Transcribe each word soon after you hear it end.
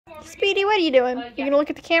Speedy, what are you doing? You gonna look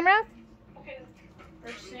at the camera?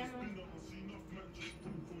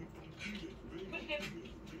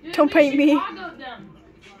 Don't bite me.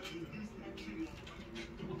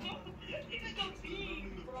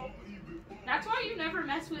 That's why you never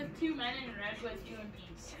mess with two men in red with you in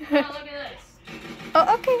peace. Oh, look at this.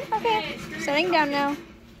 Oh, okay. Setting down now.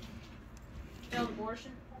 No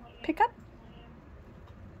abortion. Pick up.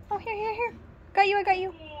 Oh, here. Got you, I got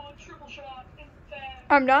you.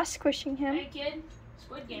 I'm not squishing him. Hey, kid.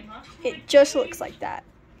 Squid Game, huh? It just looks like that.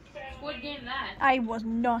 Squid Game that. I was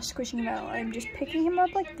not squishing him at all. I'm just picking him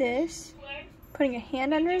up like this, putting a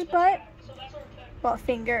hand under his butt, well,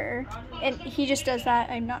 finger, and he just does that.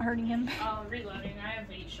 I'm not hurting him. Oh, reloading. I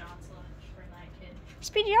have 8 shots left for that kid.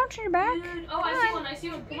 Speedy, don't turn your back. Dude. Oh, I see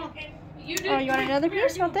one. Come on. You do. Oh, you want another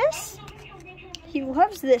piece? Want this? He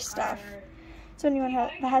loves this stuff. So anyone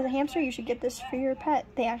that has a hamster, you should get this for your pet.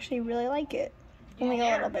 They actually really like it. Only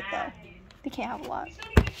a little bit, though. They can't have a lot.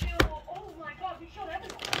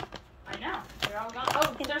 I know. They're all gone.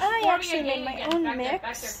 Oh, and I actually made my own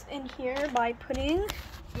mix in here by putting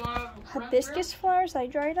hibiscus flowers I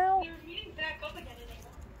dried out.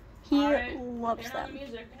 He loves them.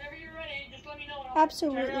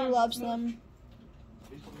 Absolutely loves them.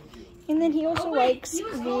 And then he also likes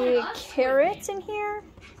the carrots in here.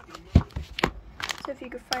 So if you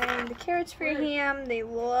could find the carrots for your ham, they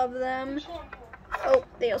love them. Oh,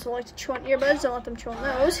 they also like to chew on earbuds. Don't let them chew on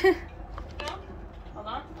those. Hold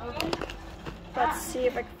on. Okay. Let's see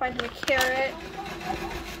if I can find him a carrot.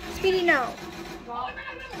 Speedy, no.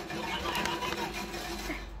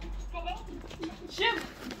 Shiv.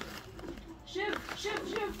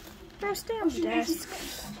 Bro, stay on the desk.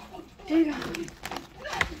 Dude, I'm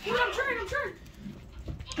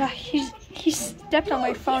trying. He stepped on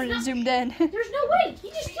my phone and zoomed in. There's no way. He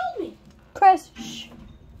just killed me. Chris, shh.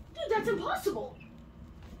 Dude, that's impossible.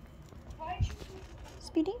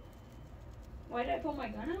 Speedy? Why did I pull my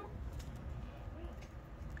gun out?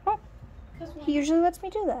 Oh, he usually lets me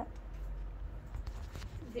do that.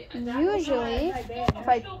 Usually, if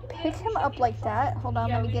I pick him up like that, hold on,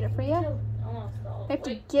 let me get it for you. I have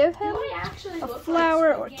to give him a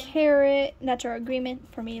flower or carrot. That's our agreement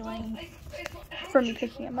for me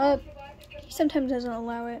picking him up. He sometimes doesn't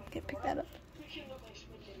allow it. Okay, pick that up.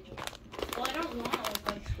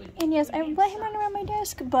 And yes, I let him run around my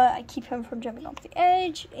desk, but I keep him from jumping off the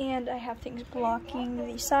edge, and I have things blocking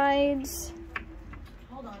the sides.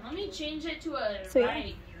 Hold on, let me change it to a So,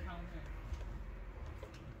 right.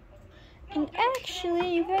 And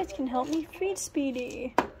actually, you guys can help me feed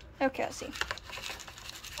Speedy. Okay, let's see.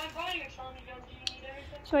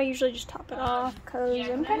 So I usually just top it off, because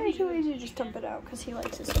I'm kind of too lazy to just dump it out, because he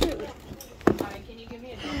likes his food.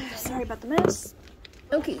 Sorry about the mess.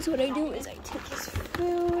 Okay, so what I do is I take his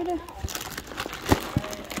food,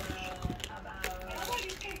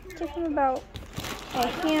 give him about a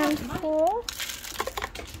handful.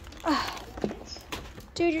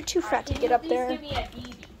 Dude, you're too fat to get up there.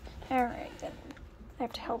 Alright, then I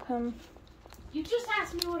have to help him. You just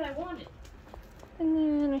asked me what I wanted. And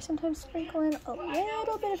then I sometimes sprinkle in a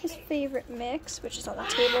little bit of his favorite mix, which is on the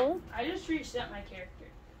table. I just reset my character.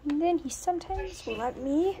 And then he sometimes will let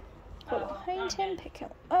me go behind him, pick him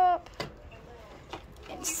up,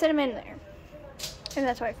 and set him in there. And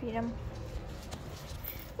that's why I feed him.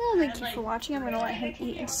 Well, thank you for watching. I'm going to let him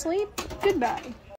eat and sleep. Goodbye.